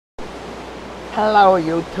Hello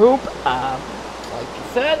YouTube, like you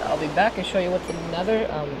said, I'll be back and show you what's in another.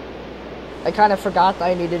 I kind of forgot that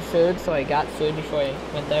I needed food, so I got food before I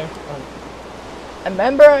went there. I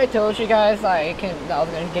remember I told you guys I was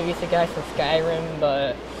going to give you some guys from Skyrim,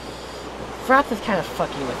 but Fraps is kind of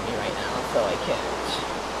fucking with me right now, so I can't.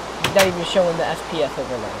 He's not even showing the FPS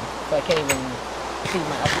overlay, so I can't even see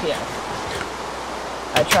my FPS.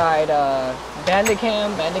 I tried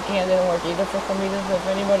Bandicam didn't work either for some reason, so if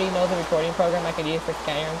anybody knows a recording program I could use for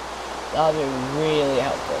Skyrim, that would be really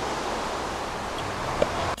helpful.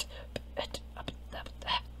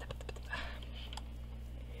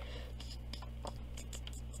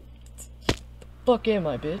 Fuck am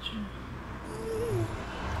I, bitch?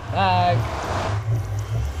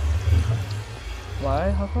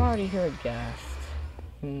 Why? How come I already hear a gas?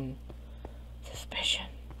 Suspicion.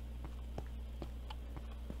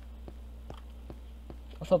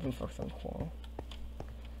 I was hoping for some cool.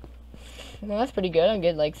 Well, that's pretty good. I'm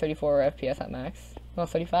getting like 34 FPS at max. Well,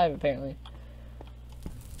 35 apparently.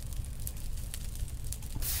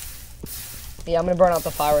 Yeah, I'm gonna burn out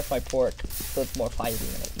the fire with my pork, so it's more fiery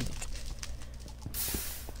when I eat it.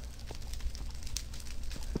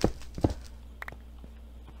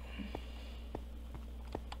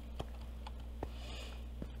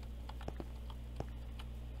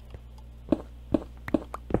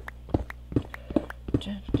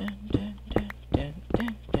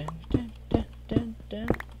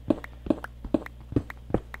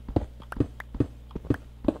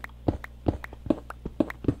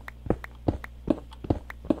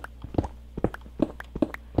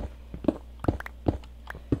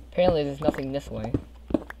 Apparently there's nothing this way.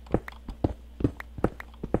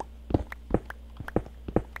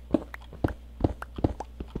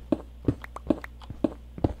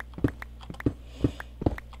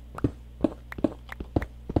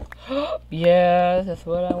 Yeah, that's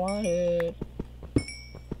what I wanted.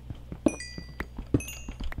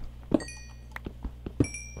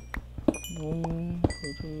 Boom,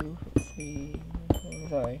 2, 3.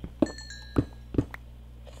 Sorry.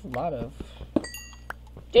 That's a lot of.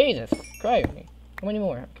 Jesus Christ! How many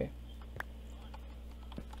more? Okay.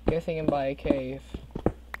 Guessing I can buy a cave.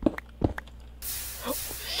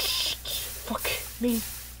 Fuck me.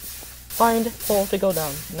 Find hole to go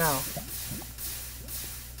down now.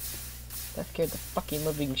 That scared the fucking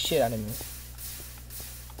living shit out of me.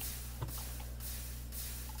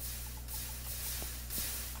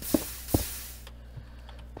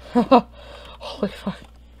 Holy fuck.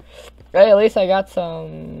 Hey, at least I got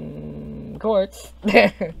some quartz.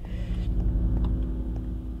 Okay.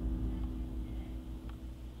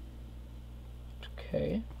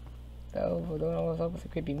 That was almost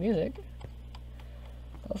creepy music.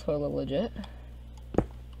 That was a little legit.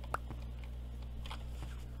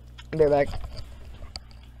 Be right back.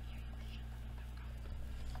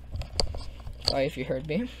 Sorry if you heard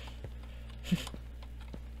me.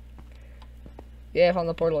 Yeah, I found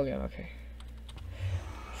the portal again. Okay.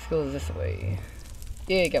 Let's go this way.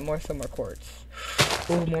 Yeah, get some more quartz.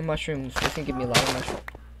 Ooh, more mushrooms. This can give me a lot of mushrooms.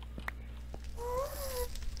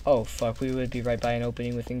 Oh fuck, we would be right by an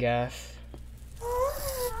opening within gas. Where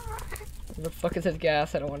the fuck is this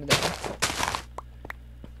gas? I don't want to die.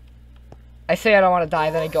 I say I don't want to die,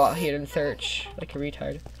 then I go out here and search like a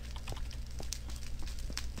retard.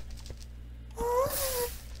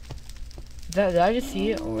 Did I just see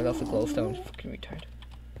it? Oh, that's a glowstone. Fucking retard.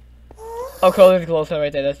 Oh, cool, there's a glowstone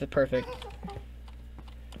right there. That's perfect.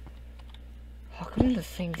 How come the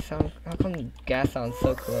thing sounds? How come the gas sounds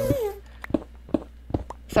so close?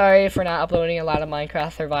 Sorry for not uploading a lot of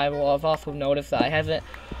Minecraft Survival. I've also noticed that I haven't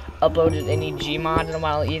uploaded any Gmod in a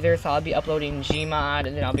while either, so I'll be uploading Gmod,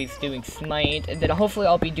 and then I'll be doing Smite, and then hopefully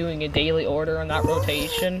I'll be doing a daily order on that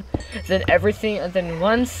rotation. Then then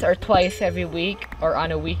once or twice every week or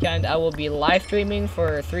on a weekend I will be live streaming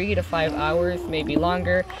for 3 to 5 hours, maybe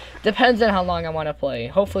longer. Depends on how long I want to play.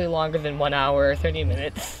 Hopefully longer than 1 hour or 30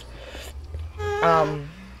 minutes.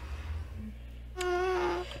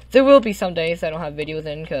 There will be some days I don't have videos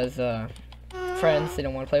in because friends, they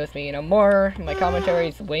don't want to play with me anymore. My commentary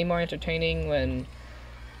is way more entertaining when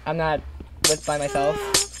I'm not by myself.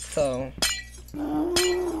 So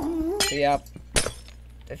yeah,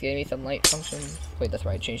 that's gave me some light function. Wait, that's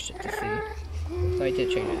why I changed it to C. So I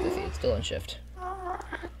did change it to C. It's still in shift.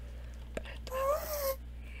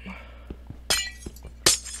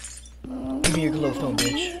 Give me your glowstone,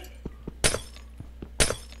 bitch.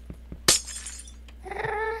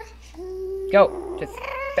 Go, just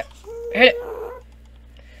hit it.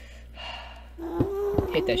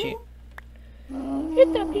 Hit that shit.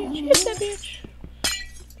 Hit that bitch. Hit that bitch.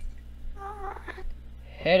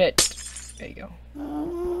 Hit it. There you go.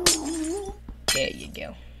 There you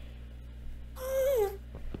go.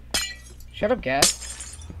 Shut up,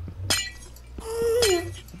 Gas.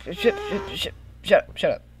 Shut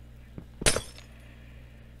up.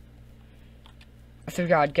 I swear to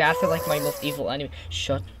God, Gas is like my most evil enemy.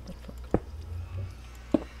 Shut the fuck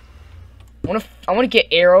up. I wanna get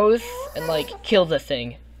arrows and like kill this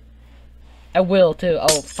thing. I will too.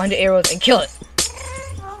 I'll find the arrows and kill it.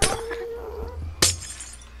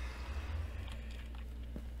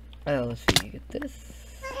 Oh, let's see. Get this.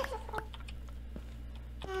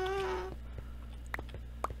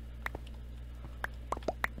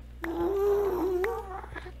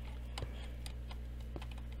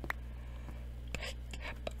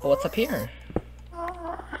 What's up here?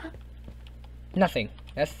 Nothing.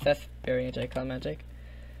 That's very anticlimactic.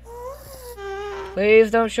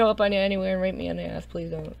 Please don't show up on anywhere and rape me on the ass.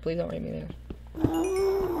 Please don't rape me there.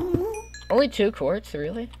 Only 2 quartz,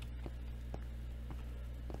 really?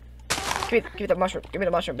 Give me the mushroom. Give me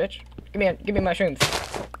the mushroom, bitch. Give me mushrooms.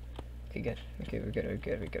 Okay, good. Okay,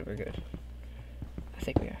 we're good. I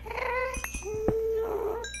think we are.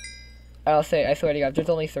 I'll say, I swear to God, there's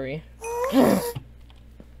only 3.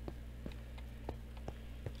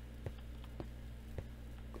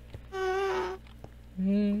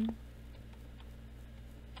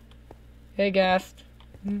 Hey, Gast.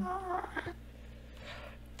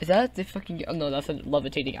 Is that the fucking... Oh, no, that's a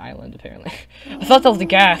levitating island, apparently. I thought that was the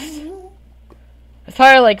Gast. It's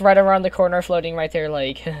probably, like, right around the corner, floating right there,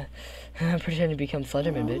 like... pretending to become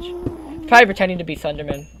Slenderman, bitch. It's probably pretending to be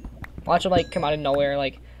Slenderman. Watch him, like, come out of nowhere,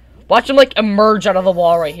 like... Watch him, like, emerge out of the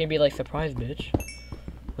wall right here and be like, surprise, bitch.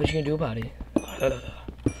 What you gonna do about it?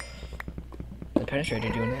 The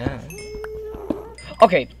penetrator doing that.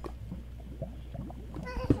 Okay.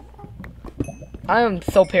 I am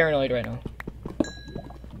so paranoid right now.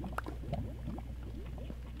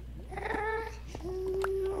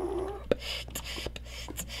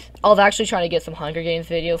 I was actually trying to get some Hunger Games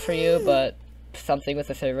video for you, but something with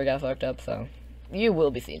the server got fucked up, so you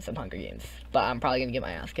will be seeing some Hunger Games. But I'm probably gonna get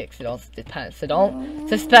my ass kicked, so don't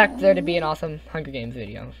suspect there to be an awesome Hunger Games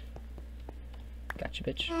video. Gotcha,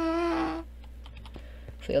 bitch.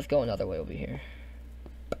 So let's go another way over here.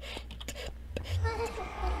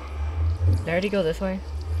 Did I already go this way?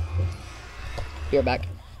 You're back.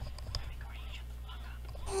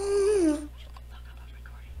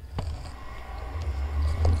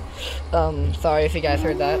 Sorry if you guys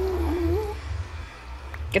heard that.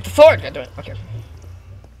 Get the sword! Get to it. Okay.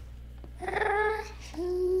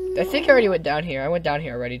 I think I already went down here. I went down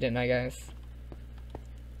here already, didn't I, guys?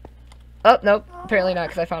 Oh, nope. Apparently not,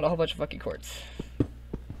 because I found a whole bunch of fucking quartz.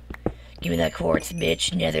 Give me that quartz,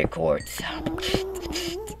 bitch. Nether quartz.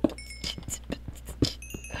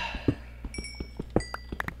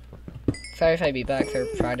 Sorry if I beat back or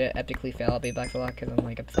try to epically fail. I'll be back a lot because I'm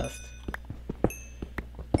like obsessed.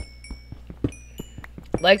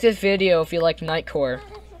 Like this video if you like Nightcore.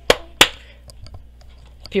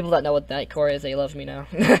 People that know what Nightcore is, they love me now.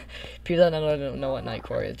 People that don't know what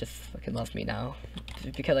Nightcore is, just fucking love me now.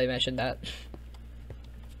 Just because I mentioned that.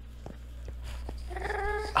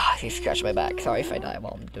 Ah, he scratched my back. Sorry if I die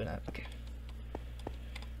while I'm doing that. Okay.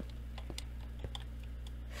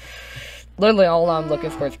 Literally all I'm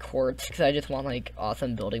looking for is quartz, because I just want like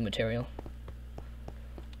awesome building material.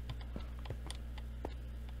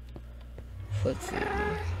 Let's see.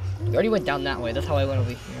 We already went down that way. That's how I went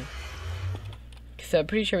over here. So I'm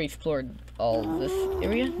pretty sure we explored all this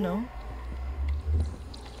area. No,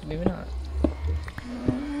 maybe not.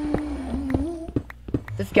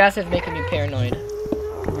 This gas is making me paranoid.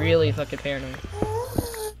 Really fucking paranoid.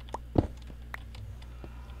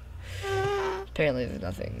 Apparently there's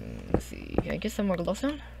nothing. Let's see. Can I get some more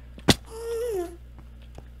glowstone?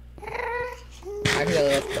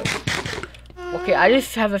 Okay, I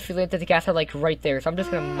just have a feeling that the gas are like right there, so I'm just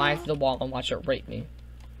gonna mine through the wall and watch it rape me.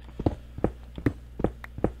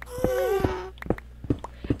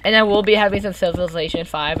 And I will be having some Civilization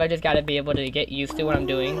 5. I just gotta be able to get used to what I'm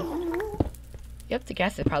doing. Yep, the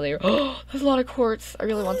gas is probably. Oh, there's a lot of quartz. I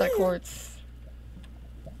really want that quartz.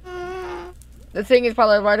 The thing is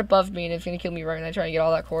probably right above me, and it's gonna kill me right when I try to get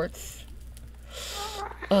all that quartz.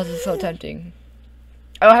 Oh, this is so tempting.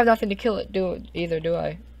 I don't have nothing to kill it, either, do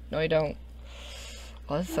I? No, I don't.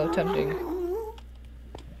 Oh, this is so tempting.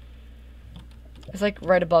 It's like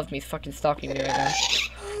right above me, it's fucking stalking me right now.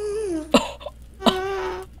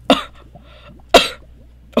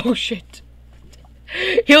 Oh shit.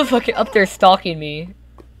 He was fucking up there stalking me.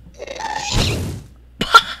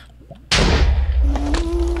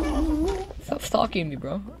 Stop stalking me,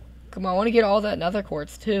 bro. Come on, I want to get all that nether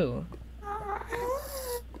quartz too.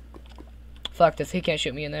 Fuck this, he can't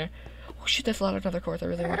shoot me in there. Oh shit, that's a lot of nether quartz, I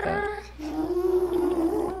really want that.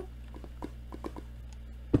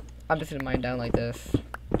 I'm just gonna mine down like this.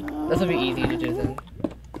 This will be easy to do then.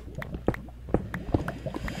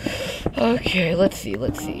 Okay, let's see.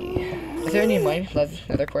 Is there any mine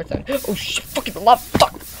nether quartz then? Oh shit, fucking love,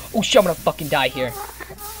 fuck! Oh shit, I'm gonna fucking die here.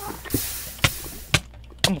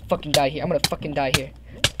 I'm gonna fucking die here.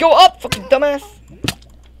 Go up, fucking dumbass!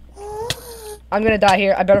 I'm gonna die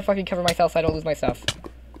here. I better fucking cover myself so I don't lose my stuff.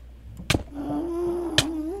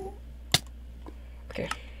 Okay.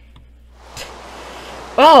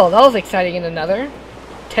 Oh, that was exciting in another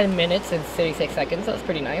 10 minutes and 36 seconds. That was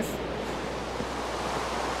pretty nice.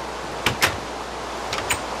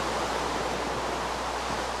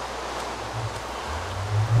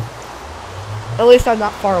 At least I'm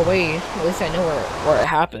not far away. At least I know where it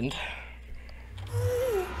happened.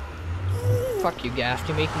 Fuck you, Ghast.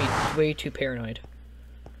 You make me way too paranoid.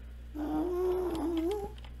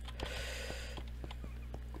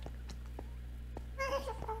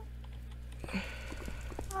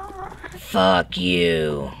 Fuck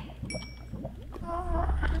you.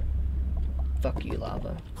 Fuck you,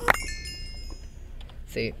 lava.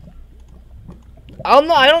 See. I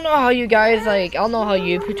don't know how you guys, like, I don't know how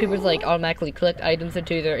YouTubers, like, automatically collect items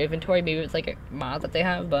into their inventory. Maybe it's, like, a mod that they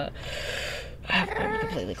have, but I'm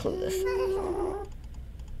completely clueless.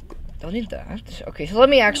 Don't need that. Okay, so let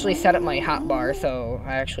me actually set up my hotbar so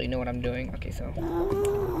I actually know what I'm doing. Okay, so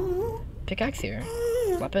pickaxe here.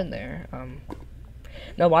 Weapon there.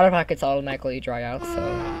 No, water pockets automatically dry out,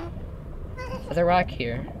 so other rock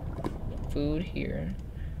here. Food here.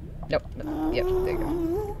 Nope. Yep, there you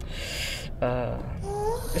go.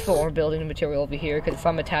 This one more building material over here, because if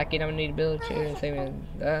I'm attacking, I'm gonna need a build here. Same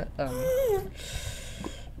that.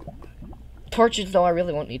 Torches, though, I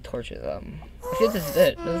really won't need torches. I think this is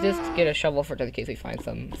it. Let's just get a shovel for in case we find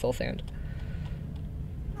some soul sand.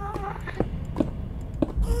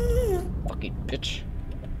 Fucking bitch.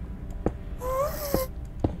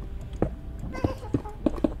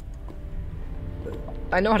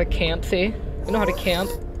 I know how to camp, see? I know how to camp.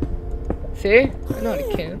 See? I know how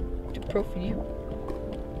to camp. To pro for you.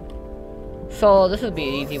 So, this would be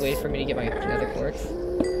an easy way for me to get my nether quartz.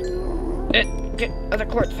 Get other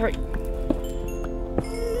quartz, hurry!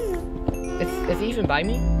 Is he even by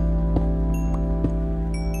me?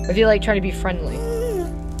 Or is he like trying to be friendly?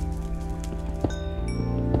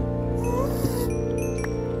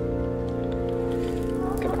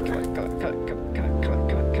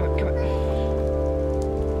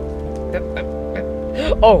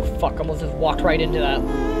 Oh fuck, almost just walked right into that.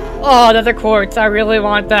 Oh, another quartz, I really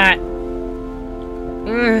want that.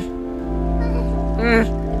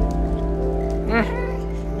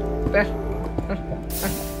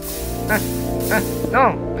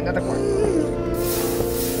 No, another quartz.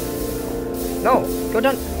 No, go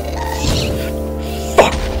down.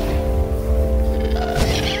 Fuck!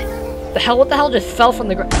 The hell, what the hell just fell from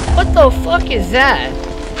the ground? What the fuck is that?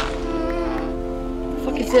 What the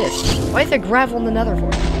fuck is this? Why is there gravel in the nether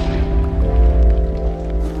for?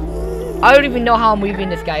 I don't even know how I'm weaving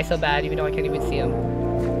this guy so bad, even though I can't even see him.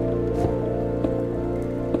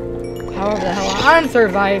 However the hell I'm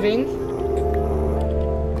surviving.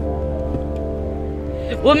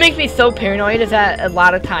 What makes me so paranoid is that a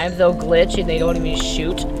lot of times they'll glitch and they don't even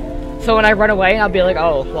shoot. So when I run away, I'll be like,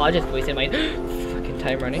 oh, well, I just wasted my fucking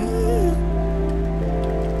time running.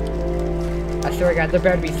 I swear to God, there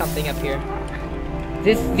better be something up here.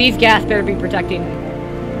 These gas better be protecting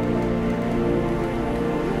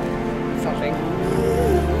something.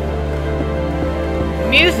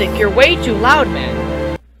 Music, you're way too loud,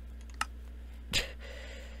 man.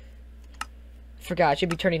 Forgot, I should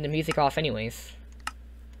be turning the music off anyways.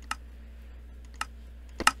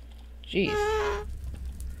 Jeez.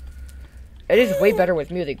 It is way better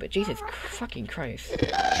with music, but Jesus fucking Christ.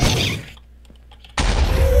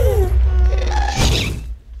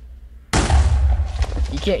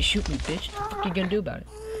 You can't shoot me, bitch. What the fuck you gonna do about it?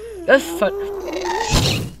 That's fun.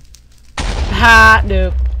 Ha!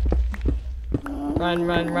 Nope. Run,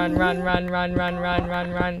 run, run, run, run, run, run, run,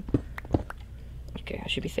 run, run. Okay, I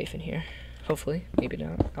should be safe in here. Hopefully. Maybe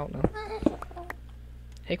not. I don't know.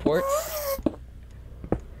 Hey, quartz.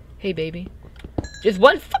 Hey, baby. Just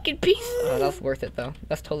one fucking piece. Oh, that's worth it, though.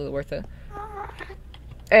 That's totally worth it.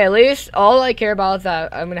 Hey, at least all I care about is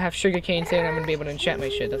that I'm gonna have sugarcane soon and I'm gonna be able to enchant my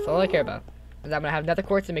shit. That's all I care about. And I'm gonna have nether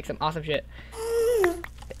quartz and make some awesome shit.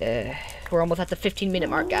 We're almost at the 15-minute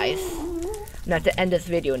mark, guys. I'm gonna have to end this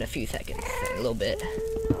video in a few seconds. A little bit.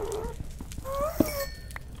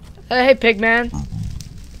 Hey, Pigman.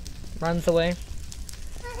 Runs away.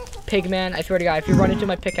 Pigman, I swear to God, if you run into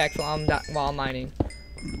my pickaxe while I'm mining.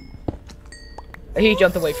 He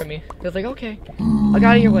jumped away from me. He was like, okay, I got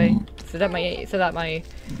out of your way. So that my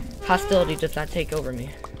hostility does not take over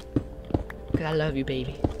me. 'Cause I love you,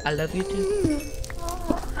 baby. I love you too.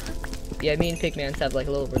 Yeah, me and Pigmans have like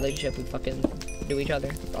a little relationship. We fucking do each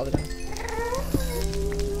other all the time.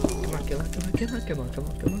 Come on, come on, come on, come on, come on, come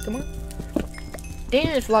on, come on, come on. Damn,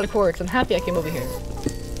 it's a lot of quartz. I'm happy I came over here.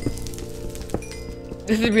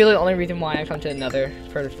 This is really the only reason why I come to another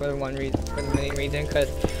for the main reason, because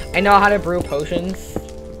I know how to brew potions,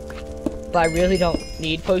 but I really don't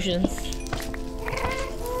need potions.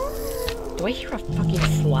 Do I hear a fucking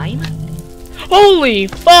slime? Holy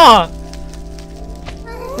fuck!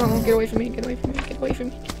 Oh, get away from me, get away from me, get away from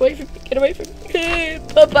me, get away from me, get away from me.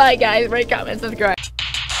 Bye-bye, guys. Rate, comment, subscribe.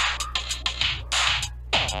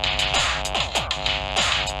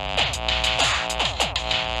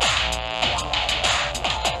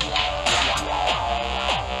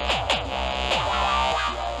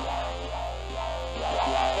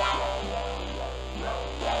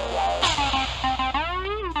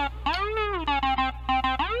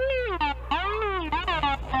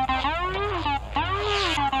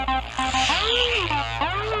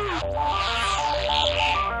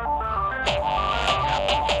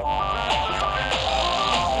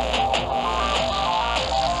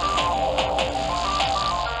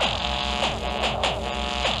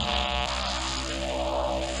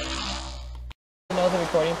 The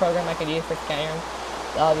recording program I could use for Skyrim,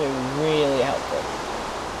 that would be really helpful.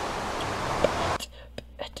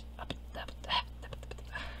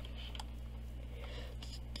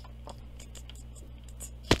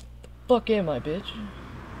 Fuck am I, bitch?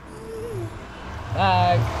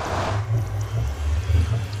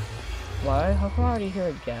 Why? How come I already hear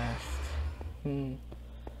a ghast?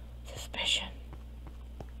 Suspicion.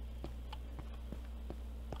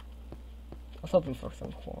 I was hoping for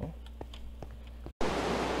some cool.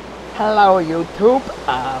 Hello YouTube,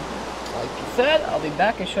 like you said, I'll be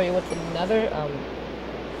back and show you what's another.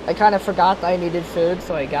 I kind of forgot that I needed food,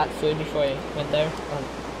 so I got food before I went there.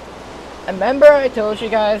 I remember I told you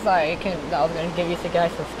guys I was gonna give you some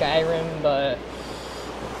guys from Skyrim, but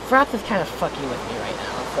Fraps is kind of fucking with me right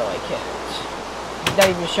now, so I can't. He's not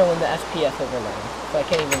even showing the FPS overlay, so I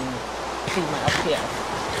can't even see my FPS.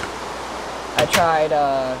 I tried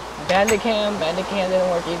Bandicam didn't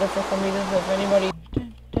work either for some reason, so if anybody.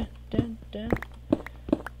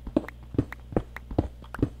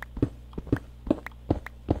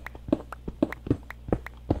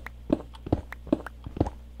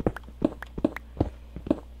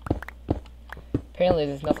 Apparently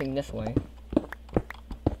there's nothing this way.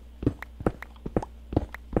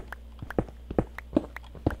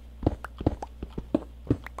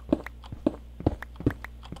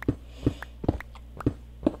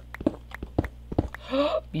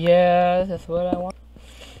 Yeah, that's what I want.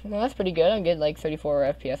 Well, that's pretty good. I'm getting like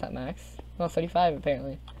 34 FPS at max. Well, 35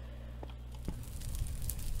 apparently.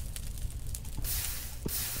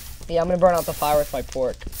 Yeah, I'm gonna burn out the fire with my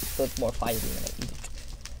pork, so it's more fiery when I eat it.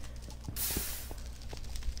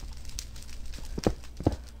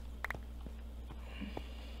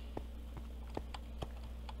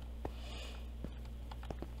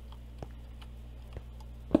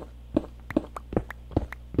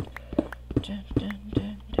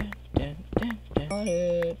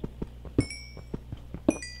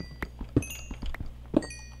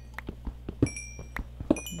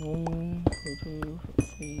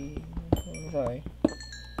 Sorry.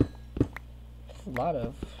 That's a lot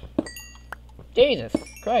of. Jesus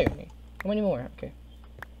Christ! How many more? Okay.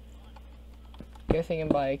 Guess I can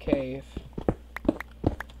buy a cave.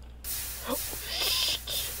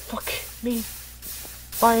 Fuck me.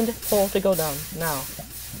 Find hole to go down now.